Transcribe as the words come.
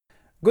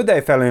Good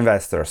day, fellow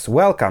investors.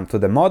 Welcome to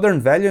the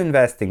Modern Value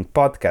Investing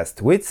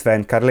podcast with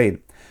Sven Karlin,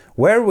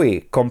 where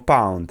we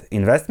compound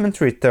investment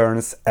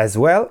returns as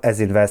well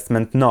as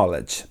investment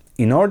knowledge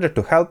in order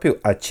to help you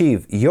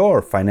achieve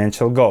your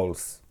financial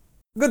goals.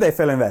 Good day,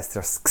 fellow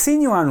investors.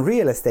 Xinyuan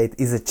Real Estate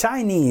is a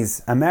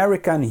Chinese,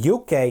 American,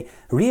 UK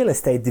real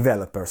estate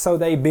developer. So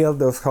they build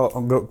those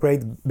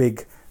great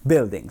big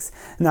buildings.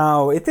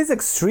 Now, it is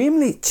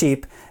extremely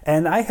cheap,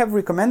 and I have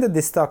recommended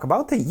this stock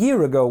about a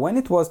year ago when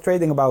it was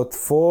trading about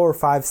 4 or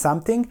 5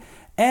 something,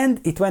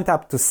 and it went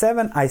up to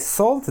 7. I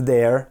sold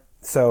there,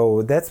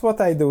 so that's what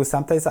I do.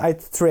 Sometimes I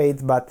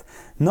trade, but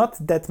not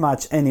that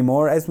much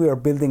anymore as we are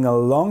building a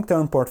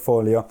long-term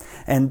portfolio.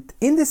 And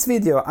in this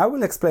video, I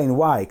will explain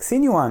why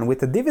Xinyuan,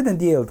 with a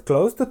dividend yield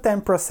close to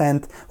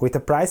 10%, with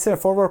a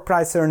forward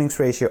price earnings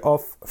ratio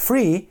of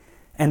 3,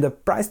 and a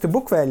price to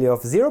book value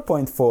of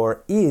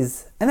 0.4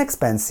 is an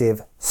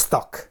expensive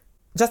stock.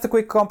 Just a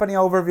quick company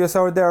overview.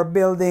 So they're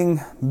building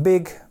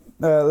big,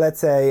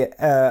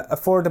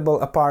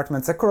 affordable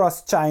apartments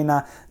across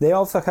China. They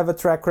also have a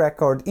track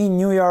record in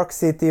New York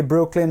City,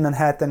 Brooklyn,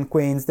 Manhattan,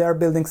 Queens. They're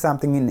building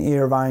something in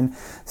Irvine.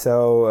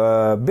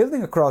 So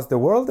building across the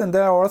world, and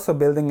they're also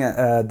building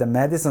the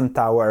Madison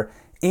Tower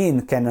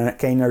in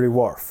Canary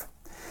Wharf.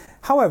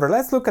 However,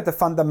 let's look at the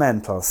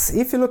fundamentals.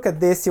 If you look at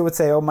this, you would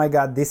say, oh my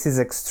god, this is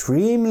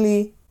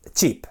extremely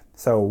cheap.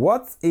 So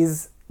what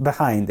is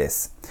behind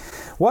this?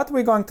 What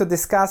we're going to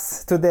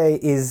discuss today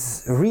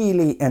is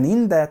really an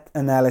in-depth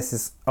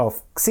analysis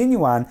of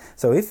Xinyuan.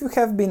 So if you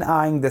have been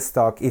eyeing the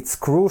stock, it's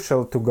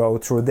crucial to go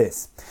through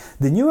this.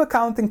 The new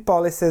accounting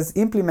policies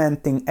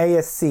implementing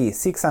ASC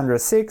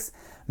 606,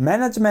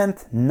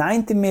 management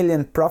 90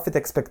 million profit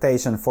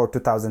expectation for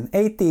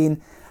 2018,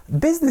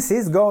 business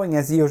is going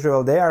as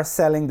usual. They are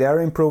selling, they are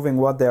improving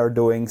what they are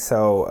doing.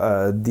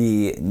 So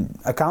the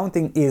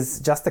accounting is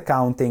just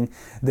accounting.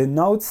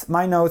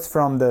 My notes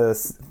from the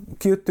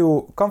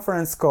Q2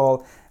 conference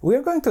call, we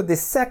are going to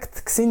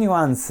dissect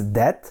Xinyuan's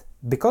debt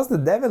because the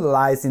devil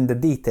lies in the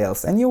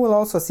details. And you will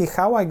also see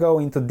how I go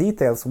into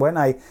details when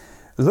I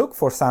look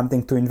for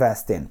something to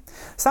invest in.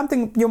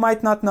 Something you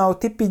might not know,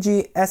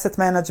 TPG Asset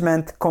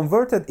Management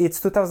converted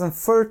its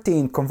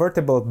 2013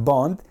 convertible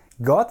bond,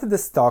 got the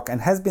stock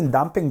and has been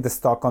dumping the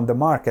stock on the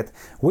market,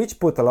 which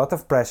put a lot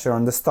of pressure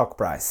on the stock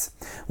price.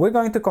 We're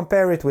going to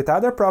compare it with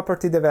other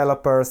property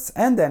developers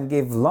and then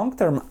give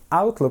long-term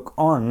outlook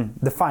on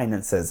the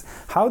finances,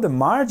 how the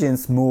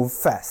margins move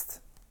fast.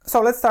 So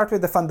let's start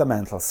with the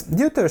fundamentals.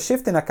 Due to a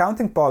shift in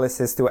accounting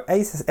policies to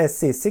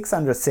ASC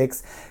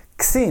 606,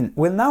 Xin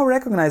will now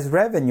recognize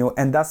revenue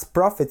and thus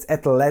profits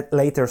at a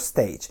later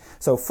stage.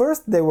 So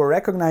first they were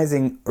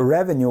recognizing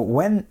revenue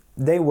when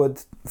they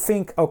would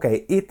think,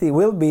 okay, it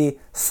will be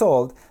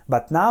sold,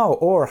 but now,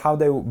 or how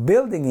they were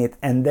building it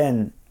and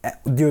then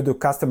due to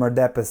customer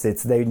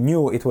deposits, they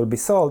knew it will be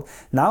sold.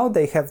 Now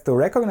they have to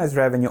recognize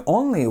revenue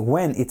only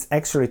when it's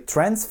actually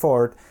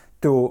transferred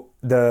to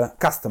the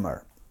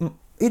customer.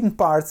 In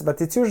parts,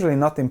 but it's usually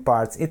not in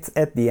parts, it's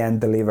at the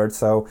end delivered.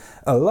 So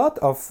a lot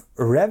of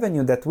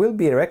revenue that will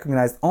be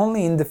recognized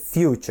only in the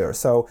future.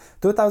 So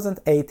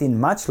 2018,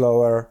 much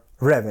lower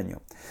revenue.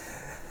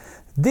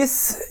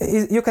 This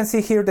is, you can see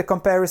here the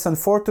comparison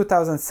for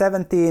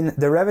 2017.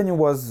 The revenue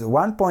was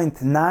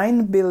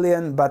 1.9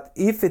 billion, but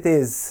if it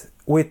is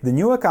with the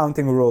new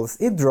accounting rules,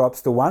 it drops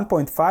to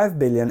 1.5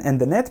 billion and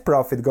the net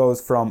profit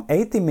goes from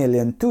 80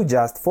 million to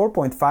just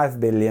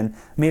 4.5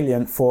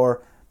 million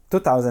for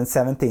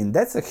 2017.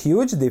 That's a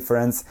huge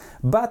difference,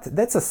 but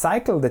that's a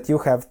cycle that you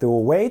have to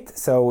wait.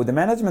 So the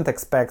management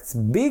expects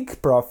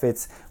big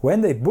profits when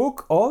they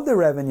book all the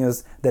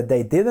revenues that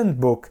they didn't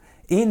book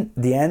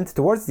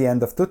towards the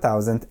end of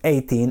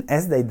 2018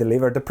 as they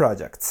deliver the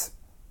projects.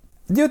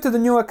 Due to the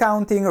new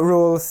accounting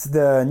rules,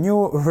 the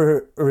new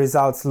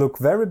results look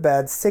very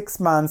bad.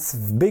 6 months,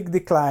 big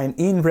decline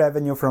in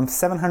revenue from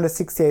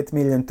 768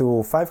 million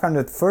to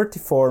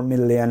 534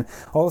 million.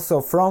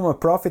 Also from a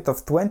profit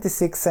of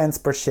 26 cents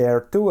per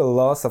share to a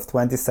loss of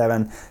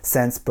 27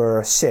 cents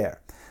per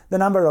share. The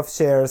number of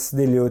shares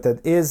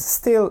diluted is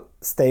still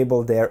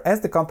stable there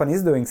as the company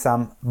is doing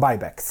some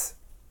buybacks.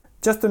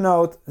 Just to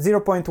note,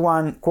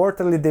 0.1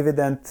 quarterly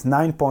dividend,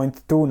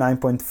 9.2,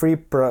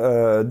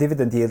 9.3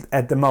 dividend yield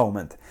at the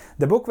moment.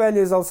 The book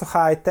value is also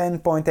high,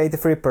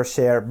 10.83 per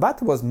share,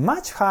 but was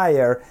much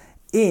higher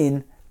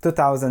in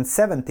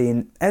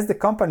 2017 as the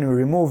company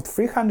removed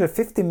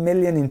 350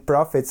 million in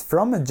profits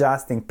from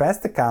adjusting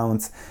past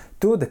accounts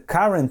to the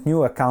current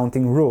new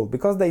accounting rule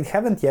because they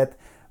haven't yet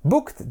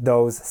booked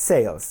those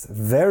sales.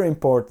 Very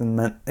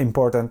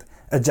important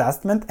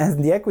adjustment,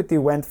 and the equity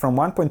went from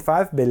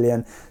 1.5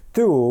 billion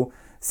to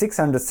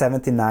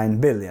 679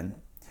 billion.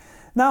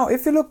 Now,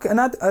 if you look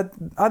at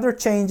other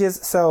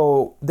changes,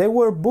 so they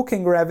were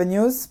booking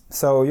revenues,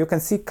 so you can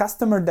see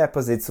customer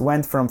deposits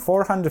went from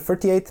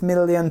 438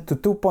 million to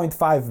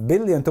 2.5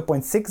 billion,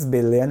 2.6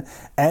 billion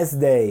as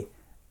they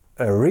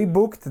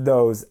rebooked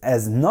those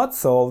as not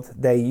sold.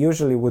 They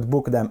usually would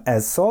book them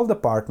as sold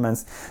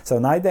apartments. So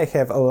now they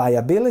have a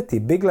liability,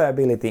 big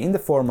liability in the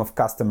form of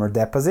customer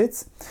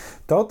deposits.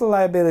 Total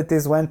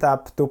liabilities went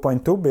up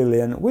 2.2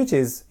 billion, which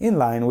is in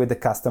line with the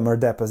customer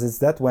deposits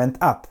that went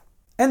up.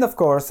 And of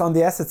course, on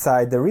the asset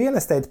side, the real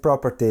estate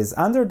properties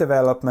under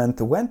development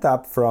went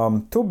up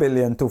from 2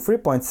 billion to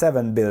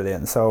 3.7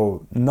 billion.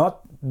 So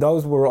not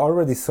those were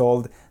already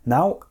sold.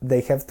 Now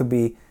they have to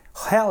be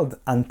held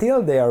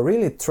until they are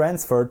really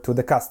transferred to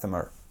the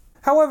customer.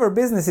 However,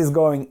 business is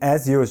going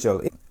as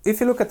usual. If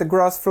you look at the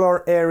gross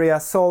floor area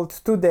sold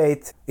to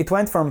date, it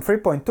went from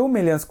 3.2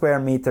 million square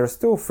meters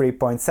to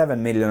 3.7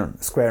 million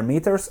square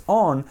meters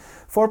on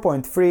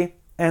 4.3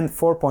 and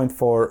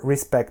 4.4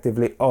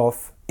 respectively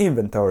of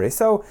inventory.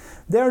 So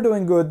they're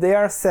doing good, they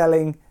are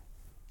selling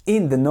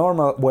in the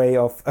normal way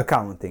of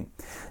accounting.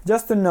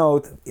 Just to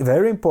note,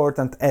 very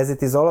important, as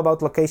it is all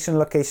about location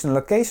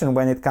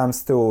when it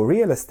comes to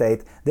real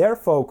estate, they are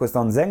focused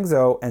on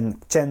Zhengzhou and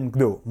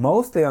Chengdu,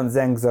 mostly on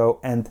Zhengzhou,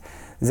 and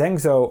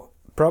Zhengzhou,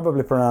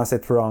 probably pronounce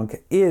it wrong,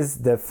 is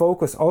the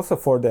focus also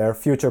for their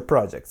future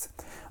projects.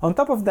 On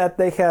top of that,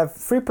 they have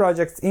 3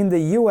 projects in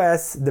the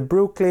US, the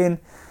Brooklyn,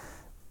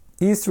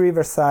 East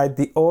Riverside,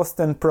 the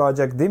Austin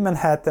project, the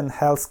Manhattan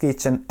Hell's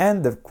Kitchen,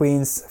 and the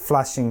Queens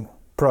Flushing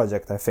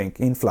project, I think,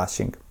 in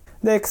Flushing.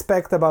 They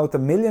expect about $1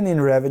 million in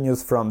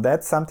revenues from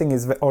that. Something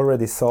is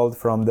already sold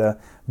from the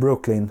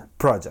Brooklyn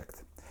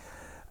project.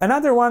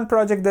 Another one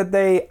project that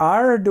they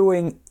are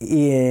doing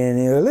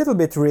in a little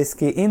bit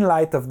risky in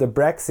light of the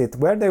Brexit,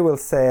 where they will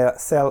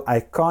sell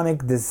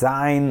iconic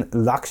design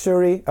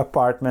luxury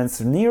apartments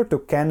near to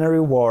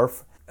Canary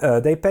Wharf.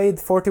 They paid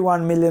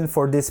 41 million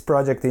for this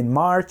project in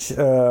March.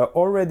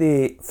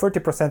 Already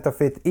 30%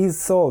 of it is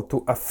sold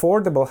to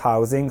affordable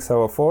housing,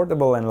 so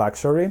affordable and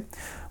luxury.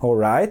 All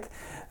right.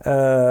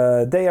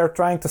 They are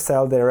trying to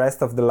sell the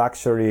rest of the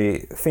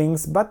luxury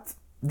things, but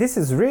this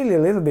is really a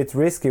little bit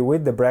risky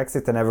with the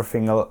Brexit and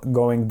everything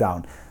going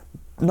down.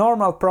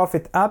 Normal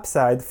profit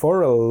upside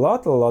for a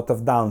lot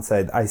of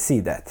downside. I see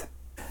that.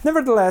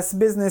 Nevertheless,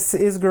 business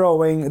is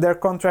growing, their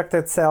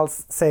contracted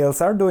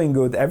sales are doing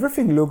good,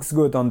 everything looks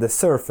good on the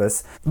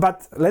surface,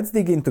 but let's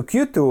dig into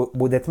Q2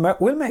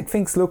 that will make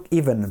things look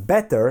even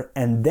better,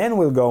 and then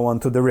we'll go on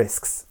to the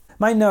risks.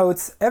 My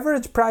notes,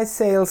 average price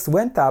sales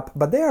went up,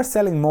 but they are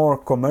selling more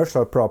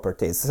commercial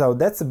properties, so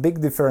that's a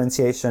big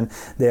differentiation.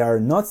 They are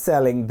not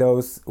selling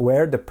those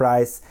where the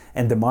price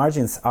and the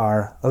margins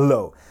are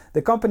low.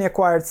 The company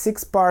acquired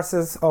 6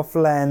 parcels of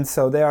land,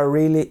 so they are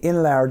really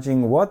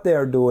enlarging what they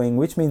are doing,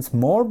 which means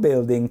more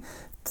building.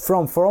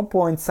 From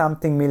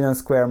 4-point-something million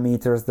square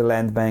meters, the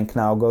land bank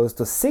now goes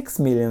to 6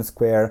 million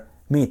square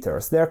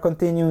meters. They are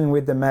continuing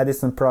with the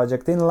Madison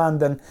project in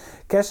London.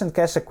 Cash and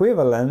cash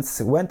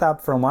equivalents went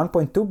up from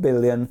 1.2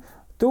 billion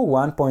to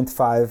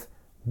 1.5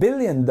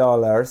 billion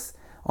dollars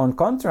on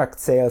contract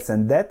sales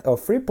and debt of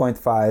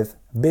 3.5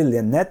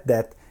 billion net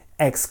debt,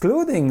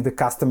 excluding the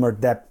customer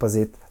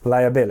deposit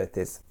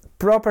liabilities.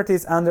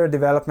 Properties under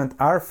development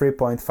are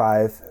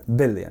 3.5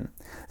 billion.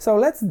 So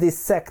let's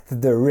dissect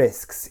the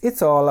risks.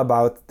 It's all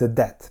about the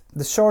debt.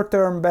 The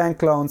short-term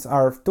bank loans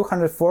are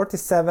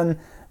 247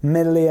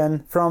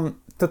 million from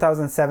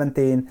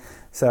 2017,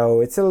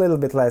 so it's a little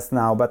bit less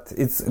now, but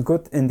it's a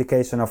good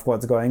indication of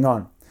what's going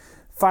on.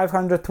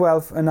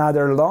 512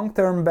 another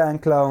long-term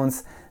bank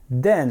loans.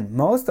 Then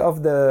most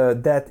of the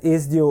debt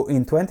is due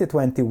in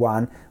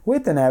 2021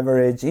 with an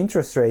average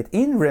interest rate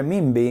in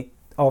renminbi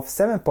of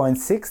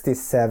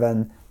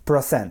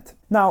 7.67%.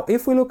 Now,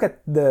 if we look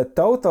at the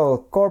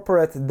total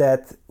corporate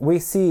debt, we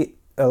see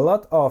a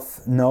lot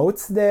of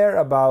notes there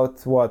about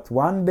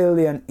 $1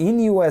 billion in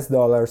US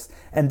dollars,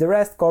 and the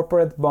rest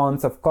corporate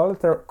bonds of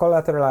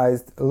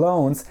collateralized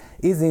loans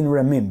is in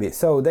renminbi.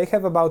 So they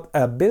have about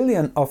 $1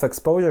 billion of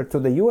exposure to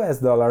the US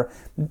dollar,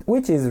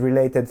 which is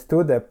related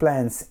to the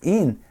plants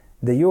in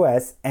the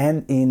US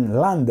and in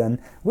London,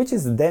 which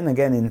is then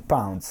again in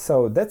pounds.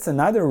 So that's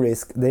another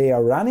risk. They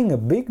are running a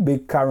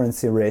big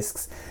currency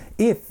risks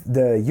if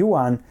the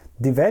yuan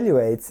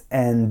devaluates,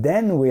 and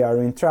then we are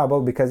in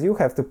trouble because you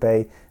have to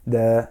pay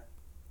the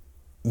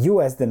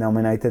US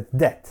denominated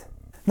debt.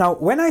 Now,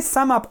 when I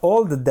sum up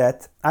all the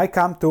debt, I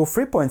come to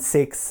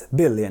 3.6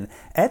 billion.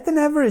 At an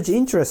average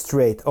interest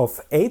rate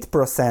of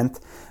 8%,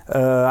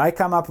 I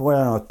come up with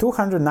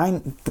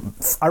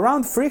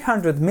around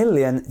 300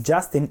 million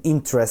just in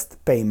interest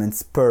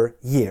payments per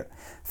year.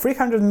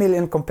 300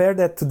 million, compare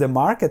that to the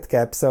market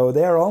cap, so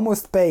they are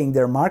almost paying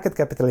their market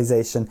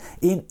capitalization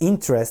in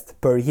interest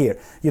per year.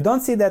 You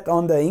don't see that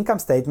on the income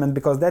statement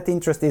because that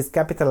interest is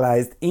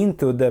capitalized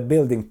into the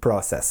building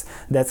process.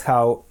 That's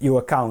how you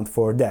account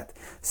for that.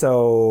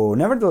 So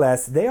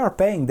nevertheless, they are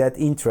paying that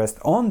interest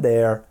on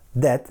their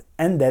debt,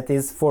 and that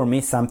is for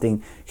me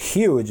something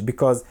huge,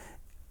 because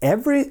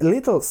every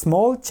little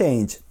small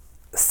change,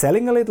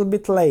 selling a little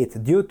bit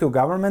late due to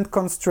government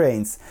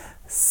constraints,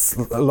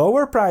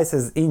 lower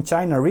prices in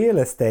China real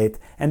estate,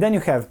 and then you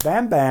have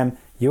bam,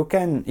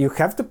 You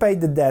have to pay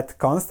the debt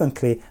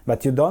constantly,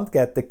 but you don't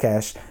get the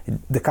cash.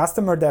 The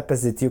customer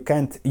deposit, you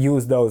can't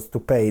use those to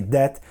pay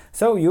debt,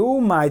 so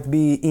you might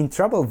be in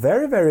trouble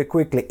very, very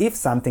quickly if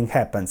something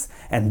happens.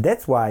 And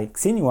that's why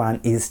Xinyuan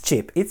is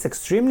cheap. It's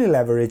extremely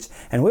leveraged,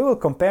 and we will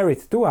compare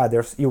it to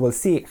others. You will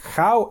see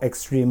how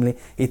extremely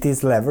it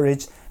is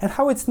leveraged and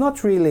how it's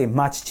not really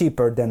much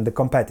cheaper than the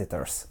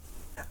competitors.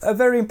 A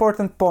very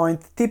important point,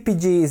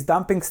 TPG is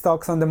dumping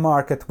stocks on the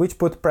market, which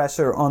put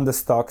pressure on the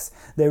stocks.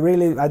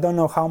 I don't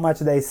know how much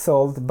they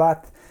sold,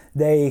 but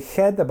they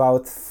had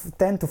about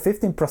 10 to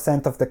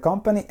 15% of the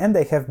company, and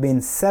they have been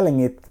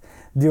selling it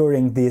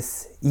during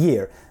this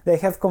year. They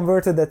have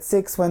converted at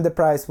 6 when the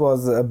price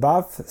was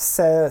above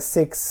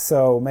 6,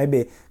 so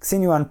maybe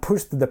Xinyuan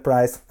pushed the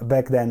price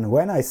back then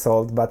when I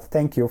sold, but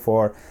thank you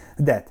for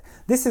that.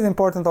 This is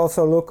important.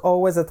 Also look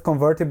always at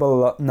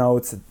convertible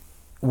notes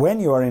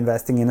when you are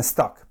investing in a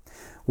stock.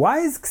 Why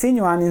is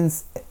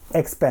Xinyuan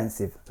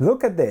expensive?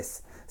 Look at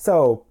this.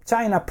 So,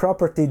 China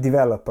property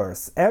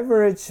developers.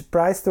 Average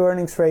price to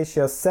earnings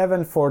ratio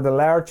 7 for the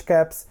large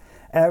caps.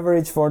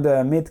 Average for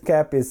the mid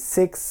cap is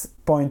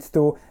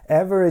 6.2.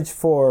 Average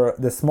for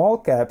the small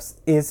caps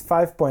is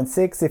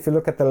 5.6. If you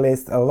look at the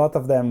list, a lot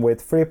of them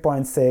with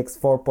 3.6,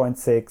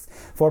 4.6,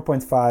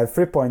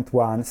 4.5,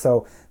 3.1.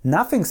 So,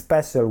 nothing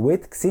special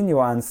with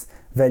Xinyuan's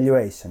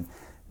valuation.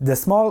 The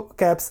small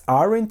caps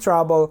are in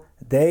trouble,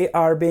 they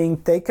are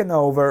being taken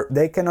over,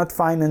 they cannot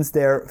finance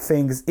their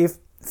things if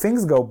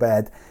things go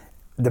bad.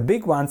 The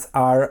big ones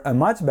are a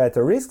much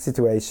better risk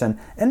situation,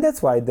 and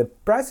that's why the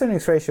price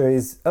earnings ratio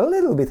is a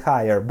little bit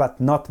higher, but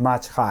not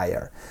much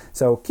higher.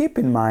 So keep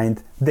in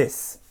mind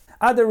this.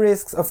 Other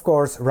risks, of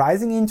course,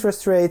 rising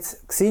interest rates.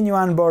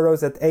 Xinyuan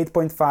borrows at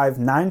 8.5%,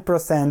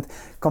 9%.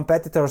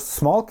 Competitors,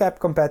 small cap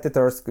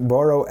competitors,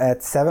 borrow at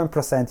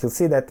 7%. You'll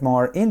see that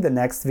more in the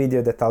next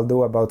video that I'll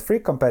do about free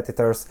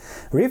competitors.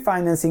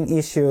 Refinancing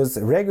issues,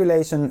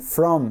 regulation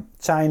from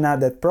China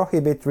that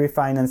prohibit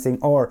refinancing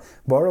or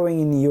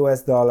borrowing in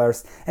US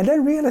dollars. And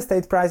then real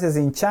estate prices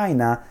in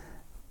China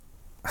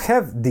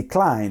have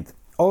declined.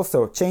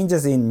 Also,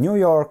 changes in New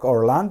York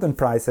or London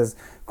prices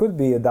could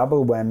be a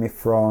double whammy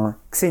for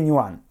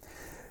Xinyuan.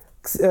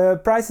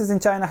 Prices in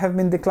China have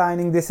been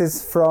declining. This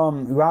is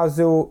from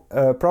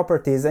Huazhu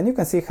Properties, and you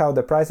can see how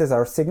the prices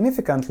are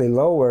significantly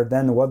lower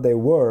than what they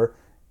were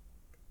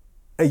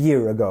a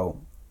year ago.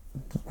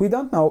 We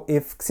don't know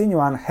if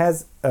Xinyuan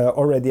has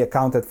already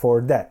accounted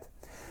for that.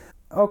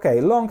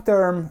 Okay, long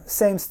term,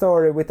 same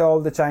story with all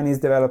the Chinese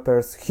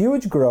developers,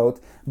 huge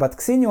growth, but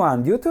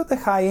Xinyuan, due to the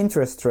high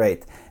interest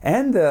rate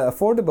and the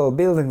affordable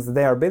buildings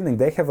they are building,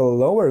 they have a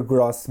lower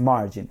gross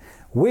margin,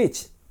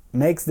 which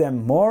makes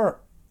them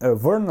more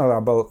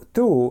vulnerable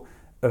to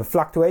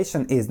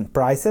fluctuation in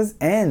prices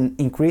and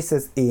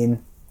increases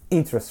in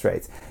interest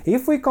rates.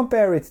 If we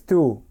compare it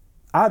to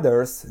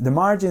others, the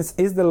margins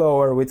is the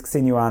lower with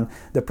Xinyuan,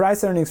 the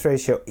price earnings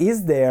ratio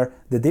is there,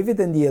 the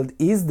dividend yield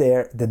is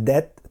there, the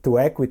debt to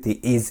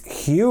equity is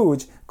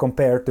huge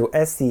compared to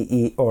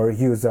SCE or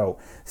Huazhu.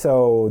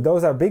 So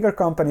those are bigger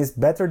companies,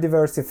 better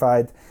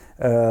diversified,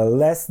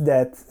 less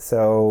debt,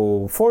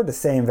 so for the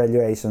same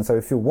valuation. So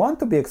if you want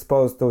to be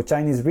exposed to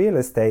Chinese real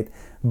estate,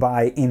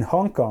 buy in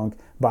Hong Kong,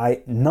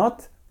 buy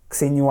not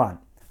Xinyuan.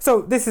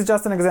 So this is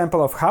just an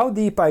example of how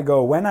deep I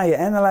go when I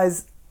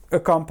analyze a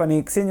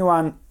company.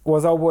 Xinyuan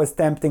was always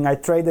tempting. I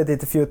traded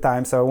it a few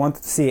times, so I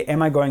wanted to see,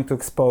 am I going to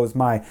expose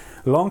my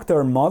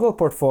long-term model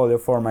portfolio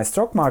for my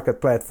stock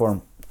market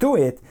platform to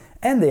it?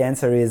 And the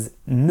answer is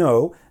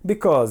no,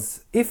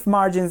 because if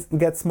margins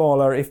get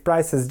smaller, if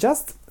prices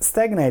just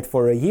stagnate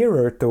for a year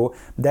or two,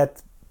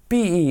 that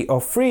PE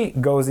of 3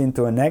 goes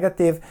into a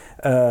negative.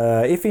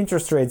 If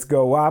interest rates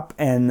go up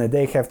and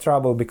they have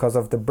trouble because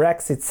of the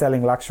Brexit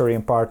selling luxury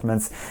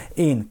apartments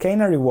in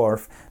Canary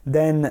Wharf,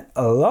 then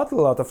a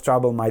lot of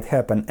trouble might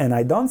happen. And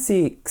I don't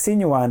see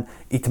Xinyuan,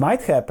 it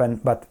might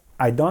happen, but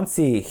I don't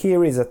see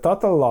here is a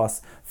total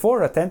loss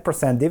for a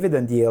 10%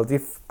 dividend yield.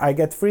 If I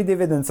get free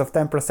dividends of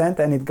 10%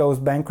 and it goes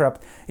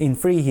bankrupt in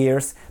 3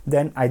 years,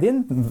 then I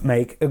didn't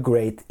make a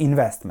great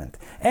investment.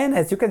 And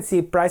as you can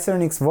see, price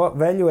earnings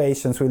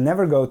valuations will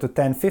never go to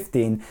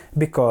 10-15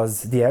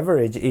 because the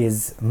average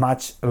is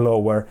much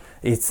lower.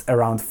 It's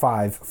around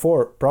 5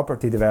 for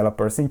property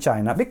developers in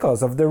China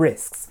because of the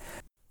risks.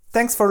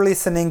 Thanks for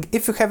listening.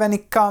 If you have any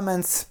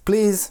comments,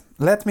 please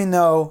let me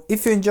know.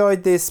 If you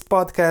enjoyed this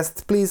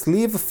podcast, please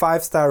leave a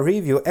 5-star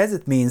review as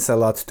it means a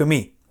lot to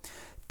me.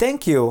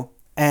 Thank you,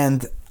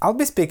 and I'll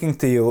be speaking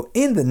to you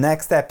in the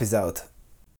next episode.